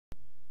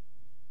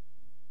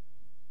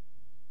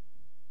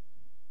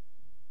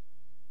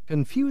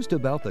Confused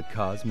about the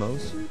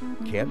cosmos?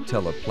 Can't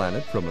tell a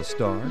planet from a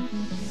star?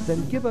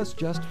 Then give us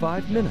just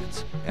 5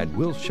 minutes and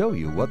we'll show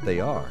you what they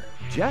are.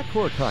 Jack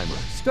Horkheimer,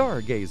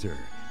 stargazer,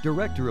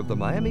 director of the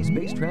Miami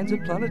Space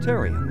Transit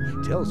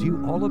Planetarium, tells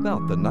you all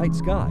about the night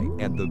sky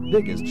and the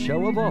biggest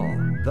show of all,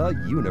 the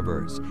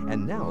universe.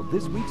 And now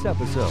this week's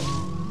episode.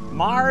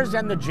 Mars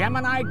and the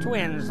Gemini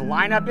twins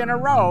line up in a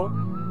row.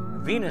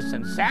 Venus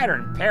and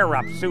Saturn pair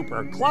up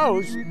super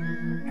close,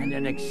 and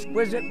an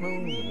exquisite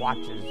moon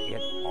watches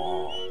it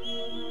all.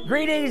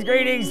 Greetings,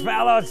 greetings,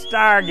 fellow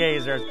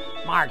stargazers.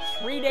 Mark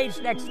 3 dates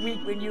next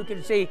week when you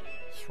can see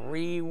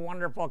 3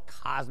 wonderful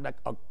cosmic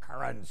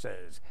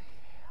occurrences.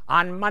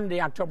 On Monday,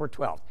 October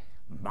 12th,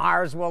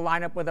 Mars will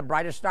line up with the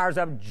brightest stars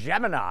of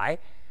Gemini.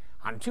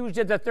 On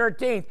Tuesday the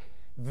 13th,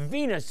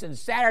 Venus and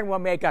Saturn will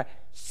make a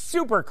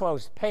super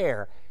close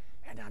pair.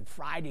 And on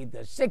Friday the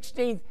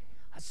 16th,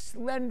 a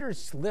slender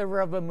sliver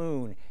of a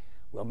moon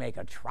will make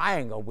a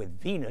triangle with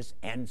Venus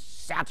and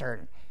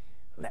Saturn.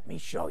 Let me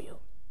show you.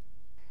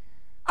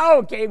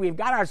 Okay, we've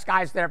got our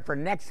sky set up for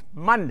next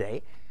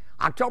Monday,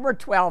 October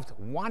 12th,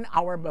 1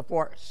 hour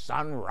before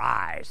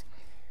sunrise,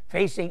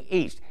 facing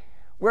east,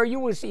 where you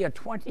will see a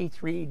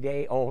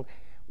 23-day-old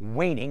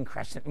waning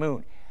crescent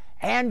moon.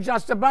 And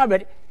just above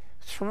it,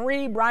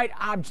 3 bright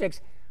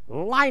objects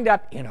lined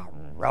up in a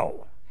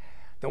row.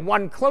 The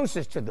one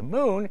closest to the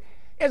moon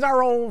is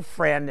our old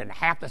friend and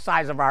half the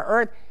size of our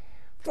Earth,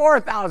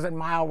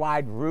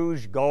 4,000-mile-wide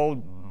Rouge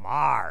Gold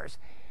Mars,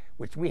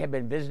 which we have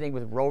been visiting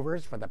with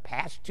rovers for the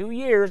past 2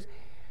 years,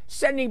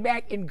 sending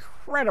back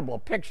incredible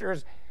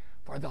pictures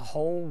for the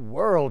whole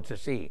world to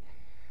see.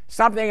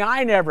 Something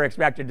I never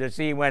expected to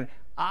see when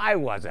I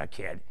was a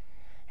kid.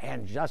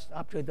 And just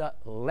up to the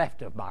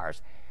left of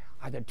Mars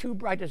are the 2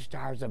 brightest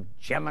stars of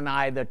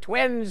Gemini, the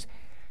twins,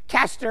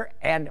 Castor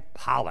and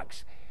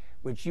Pollux,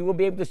 which you will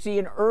be able to see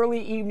in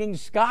early evening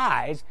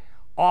skies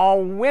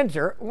all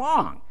winter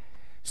long.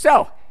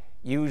 So,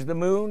 use the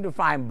moon to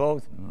find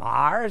both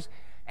Mars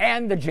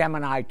and the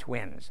Gemini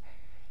twins.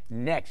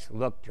 Next,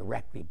 look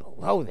directly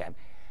below them,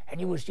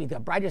 and you will see the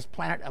brightest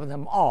planet of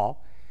them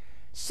all,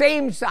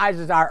 same size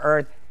as our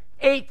Earth,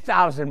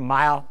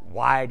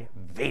 8,000-mile-wide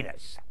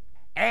Venus.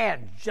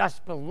 And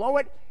just below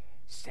it,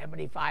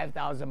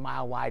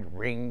 75,000-mile-wide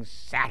ring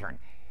Saturn.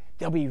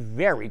 They'll be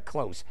very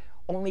close,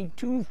 only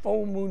 2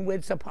 full moon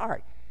widths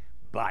apart.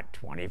 But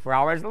 24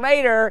 hours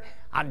later,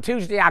 on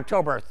Tuesday,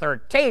 October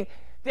 13th,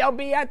 they'll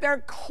be at their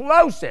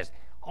closest,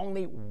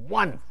 only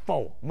 1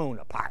 full moon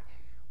apart.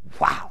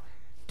 Wow,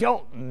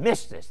 don't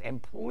miss this.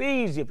 And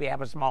please, if you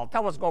have a small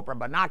telescope or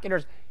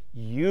binoculars,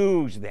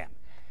 use them.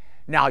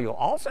 Now, you'll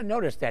also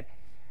notice that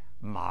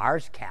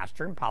Mars,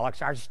 Castor, and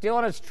Pollux are still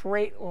in a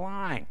straight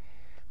line,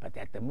 but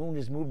that the moon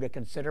has moved a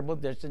considerable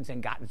distance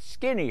and gotten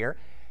skinnier.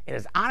 It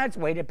is on its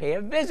way to pay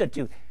a visit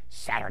to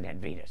Saturn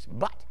and Venus,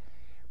 but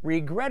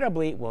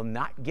regrettably will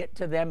not get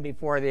to them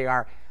before they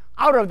are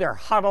out of their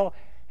huddle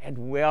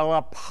and well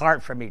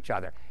apart from each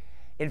other.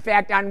 In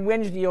fact, on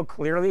Wednesday, you'll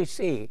clearly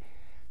see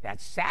that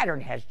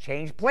Saturn has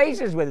changed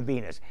places with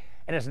Venus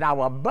and is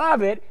now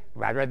above it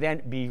rather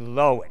than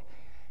below it,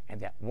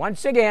 and that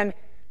once again,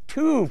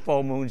 2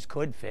 full moons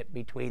could fit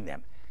between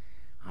them.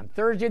 On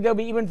Thursday, they'll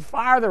be even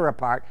farther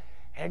apart,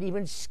 and an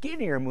even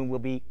skinnier moon will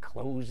be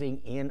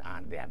closing in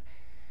on them.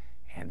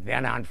 And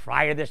then on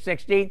Friday the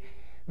 16th,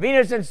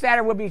 Venus and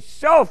Saturn will be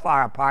so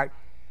far apart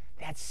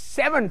that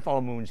 7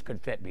 full moons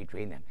could fit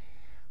between them.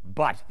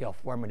 But they'll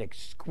form an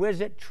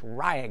exquisite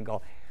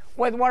triangle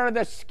with one of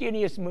the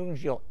skinniest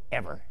moons you'll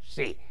ever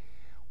see.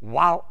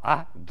 Wow,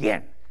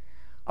 again.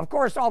 Of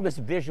course, all this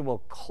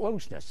visual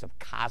closeness of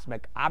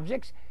cosmic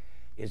objects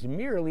is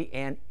merely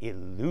an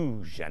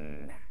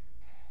illusion.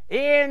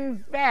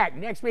 In fact,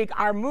 next week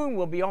our moon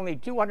will be only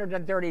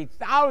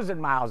 230,000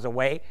 miles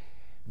away,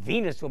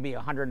 Venus will be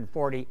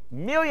 140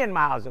 million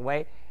miles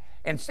away,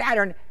 and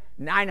Saturn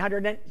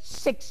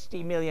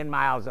 960 million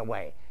miles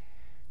away.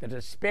 The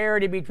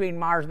disparity between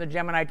Mars and the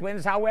Gemini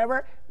twins,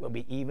 however, will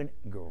be even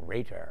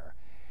greater.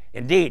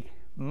 Indeed,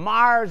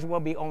 Mars will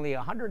be only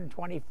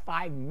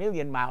 125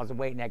 million miles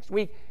away next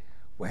week,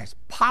 whereas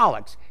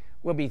Pollux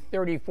will be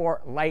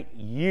 34 light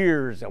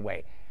years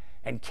away,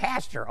 and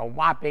Castor a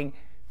whopping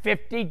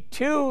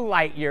 52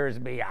 light years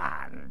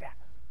beyond.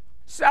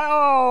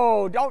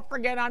 So, don't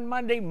forget on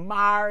Monday,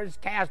 Mars,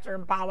 Castor,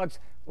 and Pollux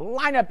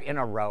line up in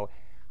a row.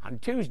 On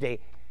Tuesday,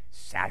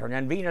 Saturn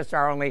and Venus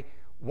are only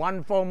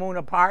 1 full moon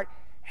apart,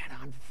 and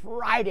on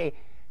Friday,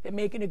 they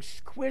make an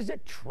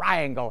exquisite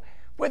triangle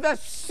with a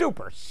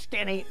super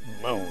skinny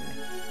moon.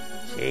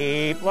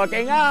 Keep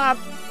looking up.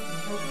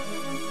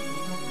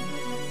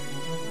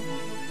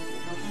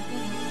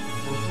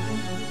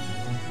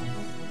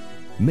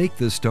 Make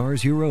the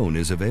Stars Your Own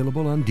is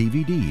available on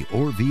DVD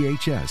or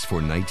VHS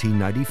for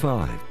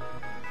 $19.95.